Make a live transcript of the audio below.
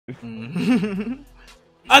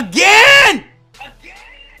Again!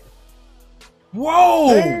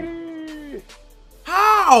 Whoa!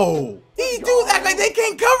 How? These dudes act like they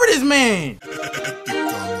can't cover this man.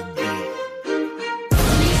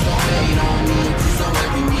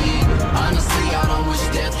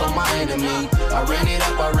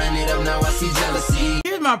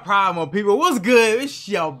 Here's my problem, people. What's good? It's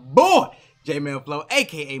your boy, Jmellflo,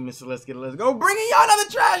 aka Mr. Let's Go, bringing y'all another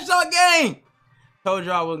trash talk game. Told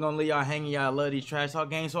y'all I wasn't gonna leave y'all hanging. Y'all love these trash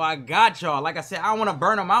talk games, so I got y'all. Like I said, I don't want to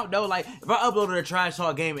burn them out though. Like if I uploaded a trash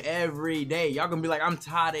talk game every day, y'all gonna be like, I'm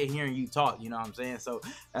tired of hearing you talk. You know what I'm saying? So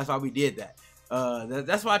that's why we did that.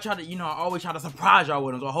 That's why I try to, I always try to surprise y'all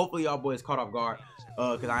with them. So hopefully y'all boys caught off guard,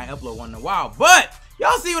 cause I ain't upload one in a while. But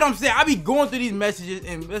y'all see what I'm saying? I be going through these messages,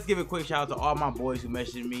 and let's give a quick shout out to all my boys who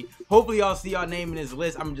messaged me. Hopefully y'all see y'all name in this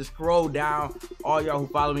list. I'm gonna just scroll down. All y'all who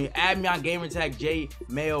follow me, add me on gamertag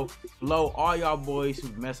Jmellflo. All y'all boys who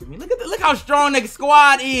mess with me. Look how strong the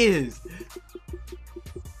squad is.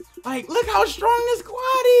 Like, look how strong this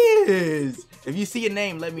squad is. If you see a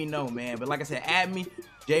name, let me know, man. But like I said, add me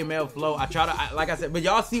Jmellflo. I try to, like I said, but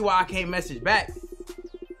y'all see why I can't message back.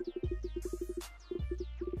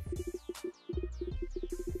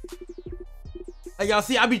 Like y'all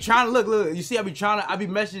see, I be trying to look. You see, I be trying to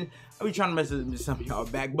message some of y'all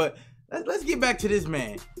back. But let's get back to this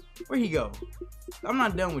man. Where he go? I'm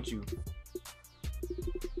not done with you.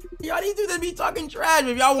 Y'all these dudes that be talking trash.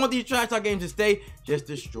 If y'all want these trash talk games to stay, just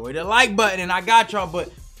destroy the like button, and I got y'all.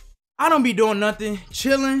 But I don't be doing nothing,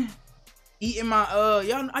 chilling, eating my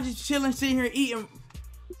y'all. I just chilling, sitting here eating,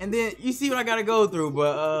 and then you see what I gotta go through.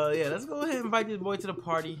 But yeah, let's go ahead and invite this boy to the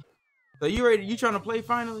party. So you ready? You trying to play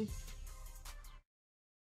finally?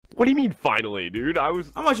 What do you mean finally, dude? How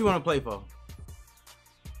much you want to play for?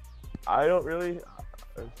 I don't really.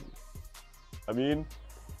 I mean,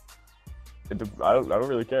 I don't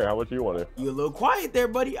really care. How much do you want to? You a little quiet there,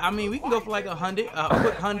 buddy. I mean, we can go for like 100, a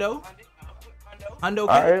quick hundo. Hundo. All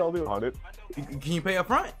right, I'll do 100. Can you pay up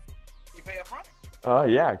front?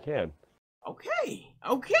 Yeah, I can.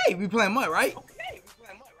 Okay. We playing mud, right?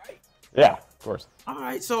 Yeah, of course. All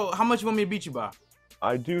right. So, how much you want me to beat you by?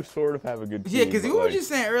 I do sort of have a good team. Yeah, because you were just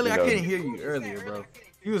saying earlier, I couldn't hear you earlier, bro.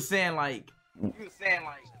 You were saying like.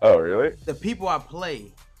 Oh, really? The people I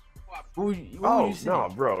play. Who you saying? No,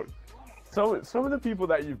 bro. Some of the people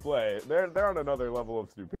that you play, they're on another level of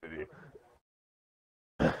stupidity.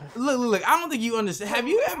 Look. I don't think you understand. Have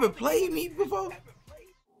you ever played me before?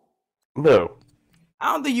 No.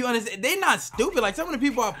 I don't think you understand. They're not stupid. Like some of the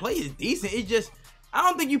people I play is decent. It's just I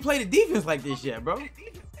don't think you play the defense like this yet, bro.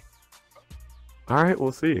 All right,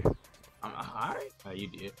 we'll see. All right. Oh, you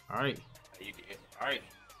did. All right.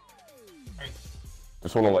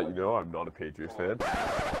 Just want to let you know I'm not a Patriots fan.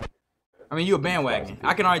 I mean, you a bandwagon.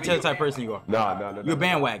 I can already tell the type of person you are. No. You're a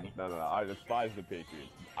bandwagon. No. I despise the Patriots.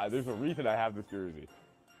 There's a reason I have this jersey.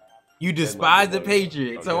 You despise the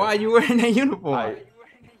Patriots. Okay. So why are you wearing that uniform?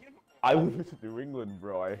 I live in New England,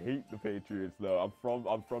 bro. I hate the Patriots, though. I'm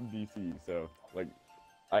from DC, so like,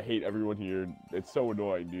 I hate everyone here. It's so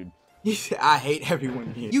annoying, dude. You said I hate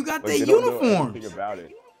everyone here. You got their uniforms. Anything about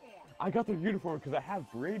it. I got their uniform because I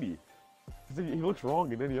have Brady. He looks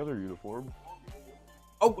wrong in any other uniform.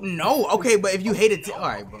 Oh no, okay, but if you hate it, all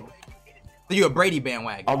right, bro. So you're a Brady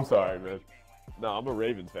bandwagon. I'm sorry, man. No, I'm a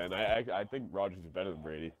Ravens fan. I think Rodgers is better than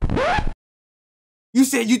Brady. You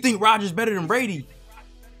said you think Rodgers is better than Brady.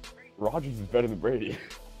 Rodgers is better than Brady.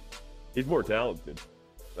 He's more talented.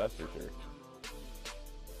 That's for sure.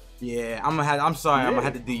 Yeah, I'm sorry, I'm gonna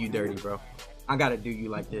have to do you dirty, bro. I gotta do you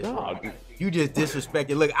like this. No, you just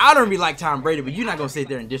disrespected. Look, I don't really like Tom Brady, but you're not gonna sit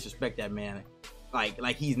there and disrespect that man,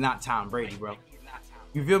 like he's not Tom Brady, bro.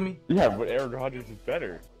 You feel me? Yeah, but Aaron Rodgers is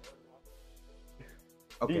better.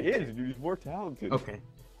 Okay. He is, dude. He's more talented. Okay.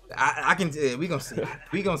 I can. We gonna see.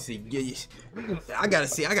 We gonna see. I gotta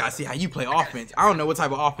see. How you play offense. I don't know what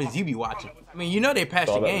type of offense you be watching. I mean, you know they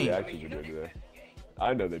patched the game.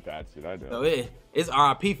 I know they patched it. I know. So it's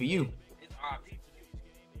RIP for you.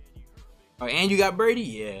 Oh, and you got Brady?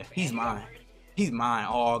 Yeah, he's mine. He's mine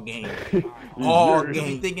all game. All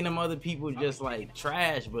game. Thinking them other people just like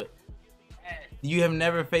trash, but you have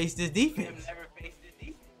never faced this defense.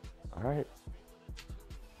 All right.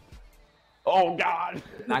 Oh God.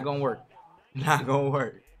 Not gonna work. Not gonna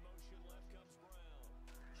work.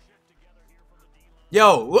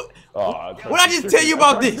 Yo, what I just tell you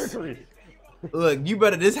about this? Look, you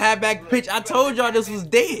better this halfback pitch. I told y'all this was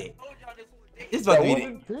dead. This about to be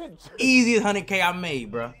the easiest 100K I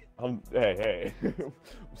made, bro. Hey. I'm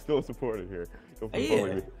still supporting here.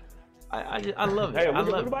 Yeah. I love it. Hey, I love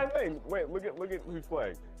look at my thing. Wait, look at who's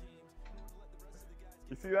playing.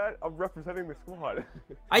 You see that? I'm representing the squad.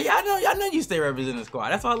 Yeah, I know you stay representing the squad.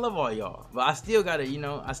 That's why I love all y'all. But I still gotta, you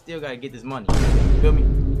know, I still gotta get this money. You feel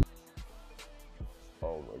me?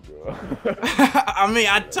 Oh my god. I mean,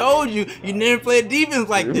 I told you, you never play defense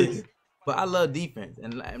like this. But I love defense,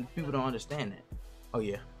 and people don't understand that. Oh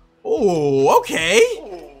yeah. Oh, okay.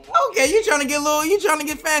 Okay, you trying to get a little, you trying to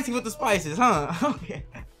get fancy with the spices, huh? Okay.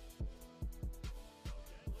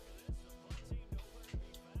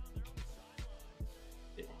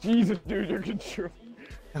 Jesus, dude, you're controlling.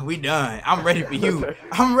 We done. I'm ready for you.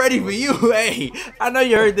 I'm ready for you. Hey, I know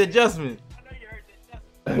you heard the adjustment.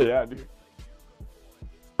 Yeah, dude.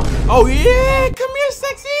 Oh yeah, come here,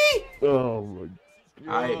 sexy. Oh my god.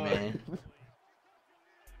 All right, man.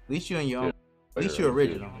 At least you in your own. At least you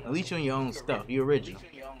original. At least you in your own stuff. You original.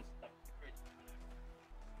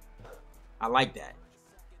 I like that.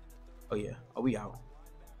 Oh yeah. Oh, we out.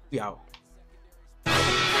 We out.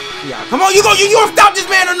 We out. Come on, you gonna stop this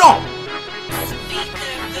man or no?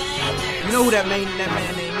 You know who that man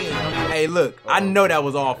name is? Hey, look, I know that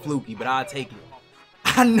was all fluky, but I'll take it.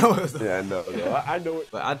 I know it was. Yeah, I know. Yeah, I know it.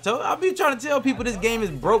 But I've been trying to tell people this game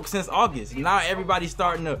is broke since August. Now everybody's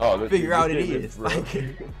starting to figure out it is. Like,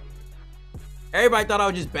 everybody thought I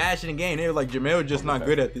was just bashing the game. They were like, Jamel just not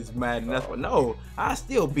good at this Madden. That's what. No, I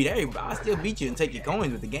still beat everybody. I still beat you and take your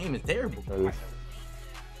coins, but the game is terrible.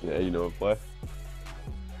 Yeah, you know what play.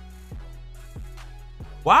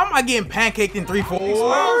 Why am I getting pancaked in 3-4?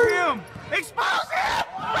 Expose him! Expose him!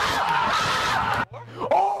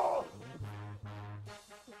 Oh!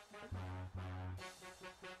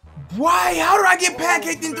 Why? How do I get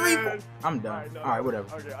pancaked in 3-4? I'm done. All right,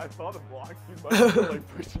 whatever. Okay, I saw the block, dude, but I was like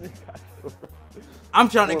pushing you guys over. I'm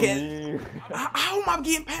trying to get. How am I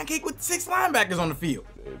getting pancaked with 6 linebackers on the field?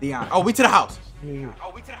 Dion. Oh, we to the house.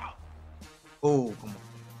 Oh, come on.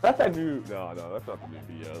 That's that new. No, that's not the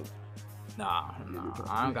new BS. Nah,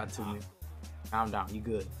 I don't got too many. Calm down, you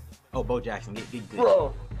good. Oh, Bo Jackson, get glitchy.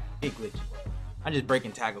 Bro. Get glitchy. I'm just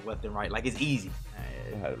breaking tackles left and right, like it's easy.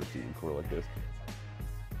 I had a receiving core like this.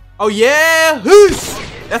 Oh yeah, whoosh!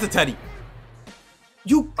 That's a tutty.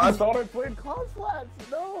 You. I thought I played cloud flats.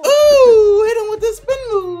 No. Ooh, hit him with the spin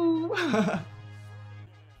move.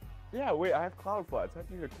 Yeah, wait, I have cloud flats. I have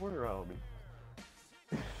to get a corner out of me.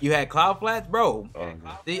 You had cloud flats, bro.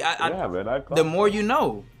 See, yeah, man. I have the more you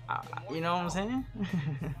know. You know what I'm saying?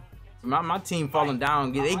 my team falling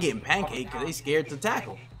down, they getting pancaked because they scared to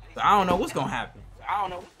tackle. So I don't know what's gonna happen.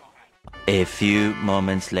 A few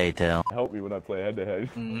moments later. Help me when I play head to head.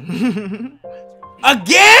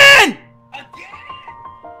 Again!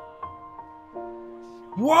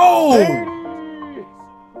 Whoa!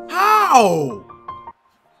 How?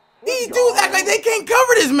 These dudes act like they can't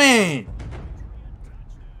cover this man.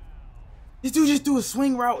 This dude just threw a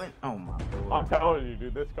swing route and oh my lord. I'm telling you,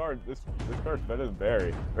 dude, this card's better than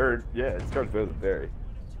Barry. Or yeah, this card's better than Barry.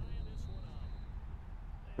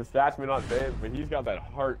 The stats may not say it, but he's got that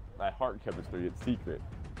heart chemistry. It's secret.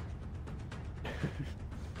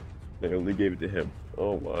 They only gave it to him.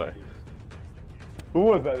 Oh my. Who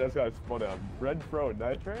was that? That's got spun out. Red Pro and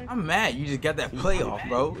Nitrate? I'm mad. You just got that playoff,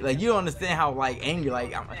 bro. Like you don't understand how like angry.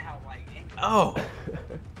 Like I'm like, oh,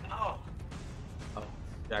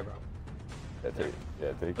 Jack, bro.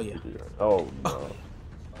 Yeah, take Oh, yeah. Oh no.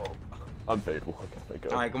 Oh. Unfaithful. Okay,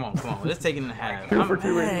 all right, come on. Let's take it in half. 2 for I'm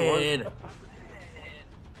 2 mad.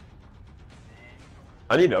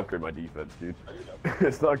 I need to upgrade my defense, dude.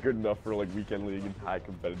 It's not good enough for like weekend league and high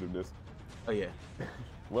competitiveness. Oh yeah.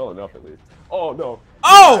 Well enough at least. Oh no.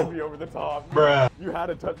 Oh! You had me over the top. Bruh. You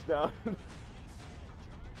had a touchdown.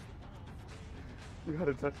 You had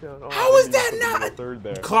a touchdown. Oh, How is that not? Third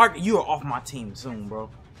there. Clark, you are off my team soon, bro.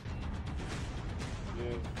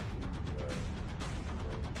 Yeah.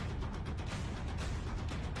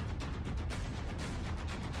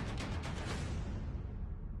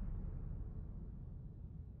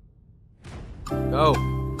 Go.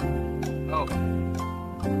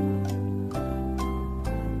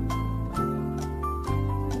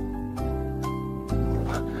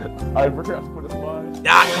 I forgot to put a slide.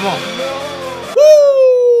 Ah, come on.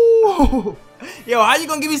 Woo! Yo, how you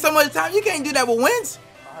gonna give me so much time? You can't do that with Wentz.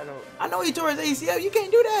 I know he tore his ACL. You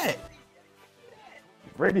can't do that.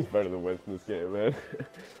 Brady's better than Wentz in this game, man.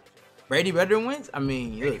 Brady better than Wentz? I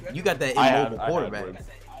mean, look, you got that immobile quarterback.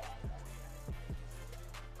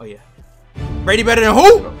 Oh yeah. Brady better than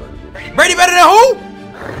who? Brady better than who?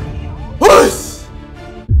 Whoosh!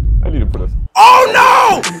 I need to put a. Oh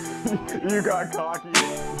no! You got cocky.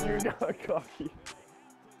 You got cocky.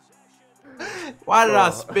 Why did I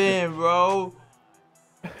spin, bro?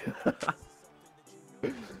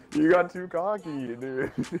 You got too cocky,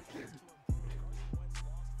 dude.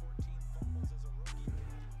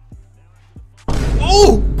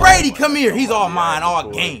 Ooh, Brady, come here. He's all mine, all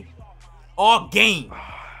game. All game.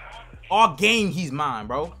 All game, he's mine,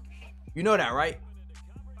 bro. You know that, right?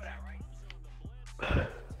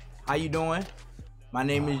 How you doing? My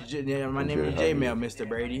name is Jmell, Mr.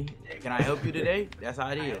 Brady. Can I help you today? That's how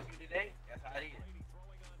it is.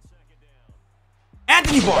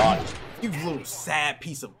 Anthony Barr, you little sad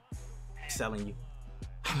piece of selling you.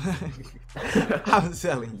 I'm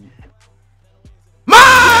selling you.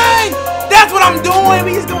 Mine! That's what I'm doing.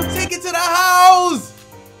 We just gonna take it to the house.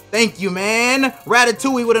 Thank you, man.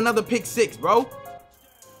 Ratatouille with another pick 6, bro.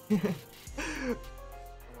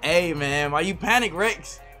 Hey, man, why you panic,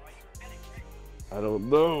 Rex? I don't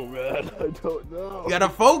know, man. I don't know. You gotta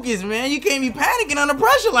focus, man. You can't be panicking under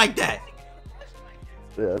pressure like that.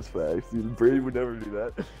 Yeah, that's facts. Dude, Brady would never do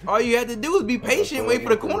that. All you had to do is be patient, wait for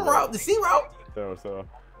the corner route, the C route. So.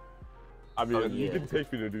 I mean, you can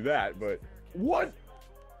take me to do that, but what?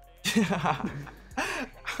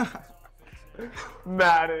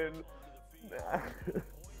 Madden.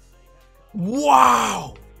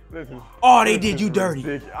 Wow. Oh, they did you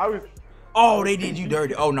dirty. Oh, they did you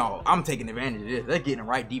dirty. Oh, no. I'm taking advantage of this. They're getting the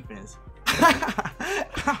right defense.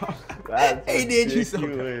 They did you so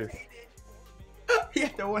good. He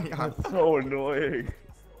had the 1 yard. That's so annoying.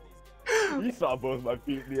 You saw both my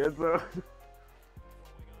feet in the end zone.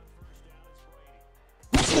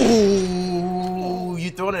 Ooh, you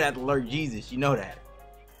throwing it at the Lord Jesus. You know that.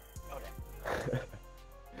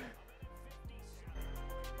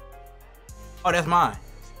 Oh, that's mine.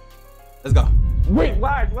 Let's go. Wait,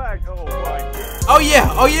 lag. Oh my God. Oh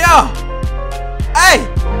yeah. Hey!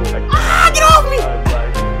 Get off me!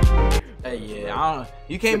 Hey, yeah. I don't.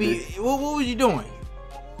 You can't be. What was you doing?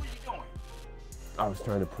 I was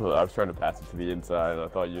trying to pass it to the inside, and I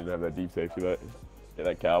thought you didn't have that deep safety.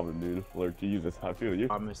 That Calvin dude, Lord Jesus, I feel you.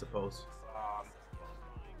 I missed the post.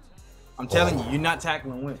 I'm telling you, you're not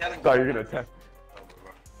tackling Wentz. I thought you were gonna attack.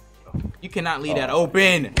 You cannot leave that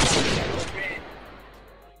open.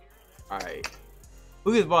 All right.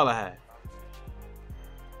 Who gets ball I had?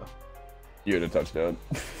 You had a touchdown.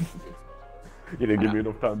 You didn't give me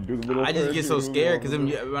enough time to do the middle. I just get so scared because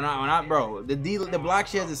when I bro, the block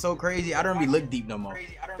sheds is so crazy. I don't really look deep no more.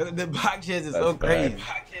 The block sheds is so crazy.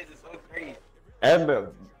 And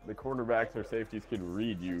the cornerbacks or safeties can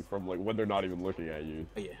read you from like when they're not even looking at you.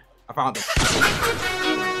 Oh, yeah, I found them.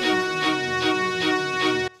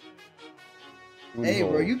 Hey,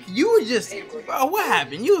 bro, you were just, bro, what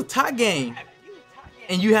happened? You was tie game,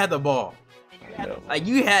 and you had the ball. Like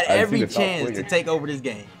you had every chance to take over this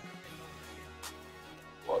game.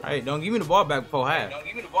 Hey, don't give me the ball back before half.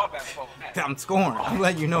 I'm scoring. I'm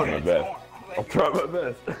letting you know that. I'll try my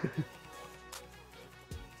best.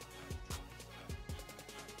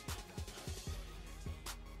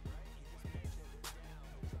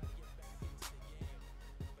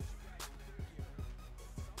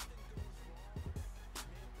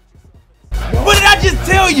 What did I just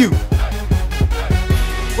tell you?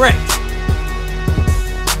 Rex.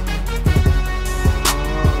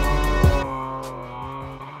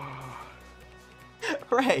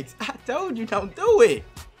 Rex, I told you don't do it.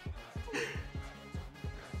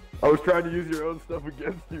 I was trying to use your own stuff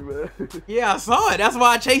against you, man. Yeah, I saw it. That's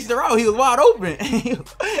why I chased her out. He was wide open.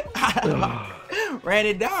 Ran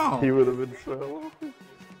it down. He would have been so.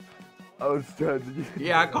 I was trying to.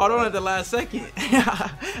 Yeah, I caught on at the last second.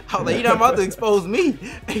 I was like, you're not about to expose me.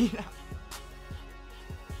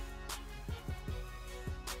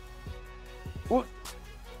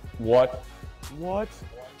 What? I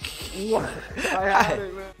had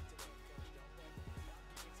it, man.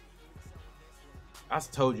 I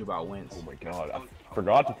told you about Wentz. Oh my God, I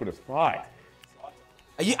forgot to put a spy.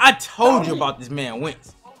 I told you about this man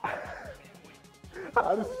Wentz.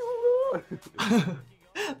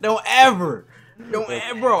 Don't ever,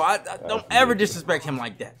 bro. I don't ever disrespect him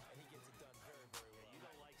like that.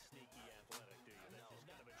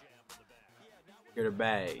 Get the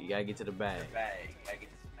bag. You gotta get to the bag.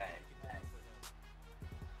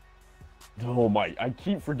 Oh my! I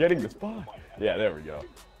keep forgetting the spot. Yeah, there we go.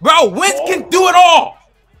 Bro, Wentz can do it all.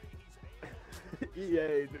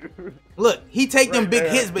 EA, dude. Look, he take them big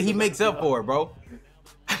hits, but he makes up for it, bro.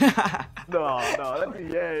 No, that's EA,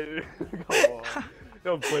 dude. Come on.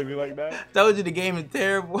 Don't play me like that. Told you the game is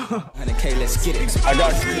terrible. Okay, let's get it. I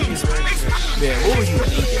got you. Man, what were you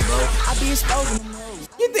thinking, bro?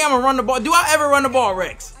 You think I'm gonna run the ball? Do I ever run the ball,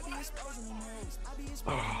 Rex?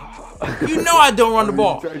 You know I don't run the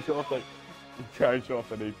ball. Try and show off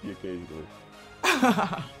that AP occasionally.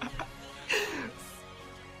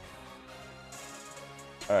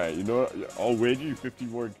 Alright, you know what? I'll wager you 50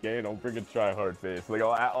 more gain. I'll bring a try hard face. Like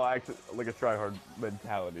I'll act like a try hard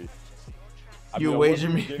mentality. You I wager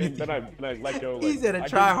was me. beginning, then I let go. Like, He said a I gave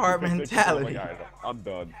try him two hard pick sixes, and mentality. I'm like, all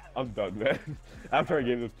right, I'm done, man. After I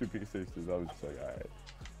gave those 2 pick sixes, I was just like, all right.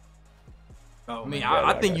 I mean, Yeah,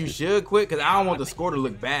 I think got you should quit because I don't want the score to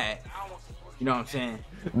look bad. You know what I'm saying?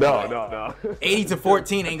 No. 80 to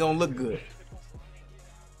 14 ain't gonna look good.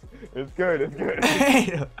 It's good. It's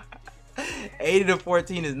good. 80 to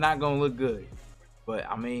 14 is not gonna look good. But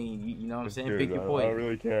I mean, you know what I'm saying? Good, Pick your I point. don't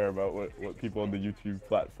really care about what people on the YouTube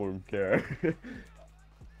platform care.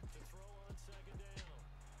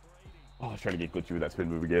 Oh, I was trying to get glitchy with that spin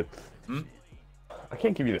move again. I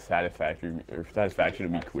can't give you the satisfaction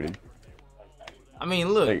of me quitting. I mean,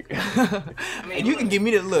 look. Like, And you can give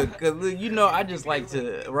me the look, cause you know I just like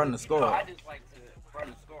to run the score.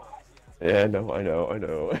 yeah, no, I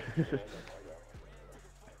know.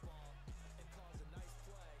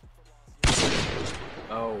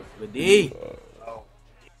 Oh, the D.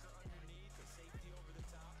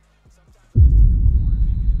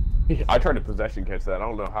 I tried to possession catch that. I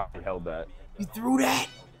don't know how he held that. You threw that.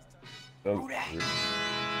 Whatever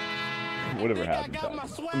happened.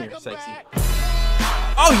 Come here, sexy.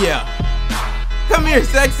 Oh yeah. Come here,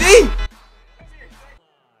 sexy.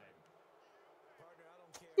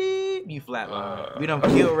 You flatline. We done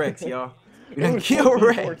kill Rex, y'all. We done kill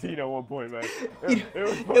Rex. 14 at one point, man. It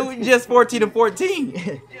was just 14 to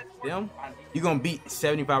 14. Them, you gonna beat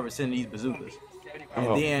 75% of these bazookas.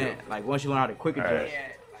 And then, like, once you learn how to quick adjust,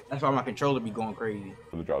 that's why my controller be going crazy.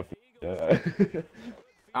 Yeah.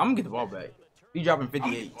 I'm gonna get the ball back. You dropping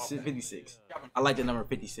 58, 56. I like the number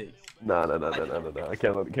 56. No. I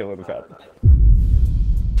can't let this happen.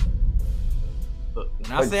 Look,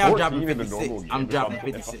 when I Like say I'm 14 dropping in the 56, normal I'm game, dropping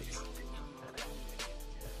 56.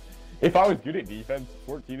 If I was good at defense,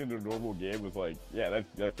 14 in a normal game was like, yeah,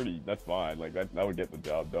 that's fine. Like that would get the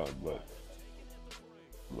job done. But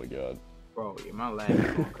oh my god, Bro, yeah, my lag is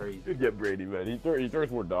going crazy. you'd get Brady, man. He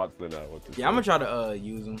throws more dots than Yeah, I'm gonna try to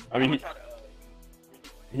use him. I mean,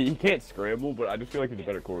 he can't scramble, but I just feel like he's a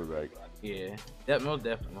better quarterback. Yeah, that most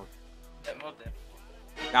definitely.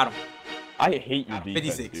 Got him. I hate your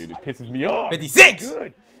defense, 56. dude. It pisses me off. 56.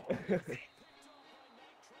 Good.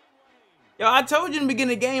 Yo, I told you in the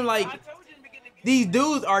beginning of the game, like, these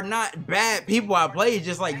dudes are not bad people I play. It's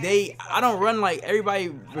just like I don't run like everybody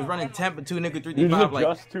was running temp and 2 nigga 3 You 5 just like.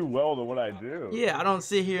 adjust too well to what I do. Yeah, I don't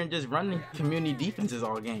sit here and just run the community defenses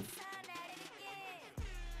all game.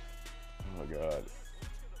 Oh my god.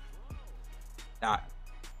 Dot.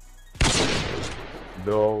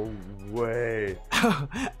 No way.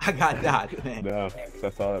 I got dot, man. No,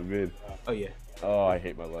 that's all that mid. Oh yeah. Oh, I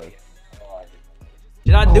hate my life.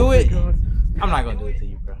 Did I do it? I'm not gonna do it to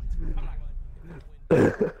you, bro.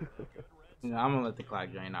 You know, I'm gonna let the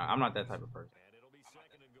clock drain out. I'm not that type of person.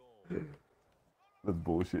 That's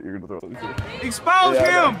bullshit. You're gonna throw this shit. Expose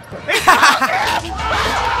him!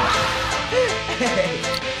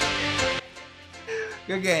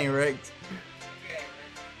 Good game, Rex.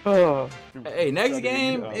 Oh. Hey, next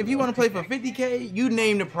game, if you want to play for 50K, you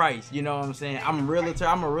name the price. You know what I'm saying? I'm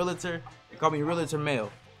a realtor. They call me realtor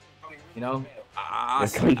male. You know? I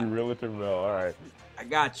call you realtor Mel. All right. I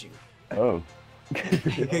got you. Oh.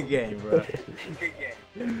 Good game, bro.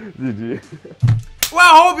 GG. Well,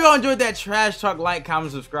 I hope y'all enjoyed that trash talk. Like,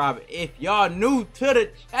 comment, subscribe if y'all new to the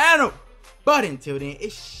channel. But until then,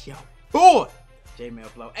 it's your boy,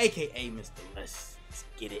 Jmellflo, aka Mr. Let's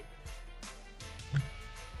get it.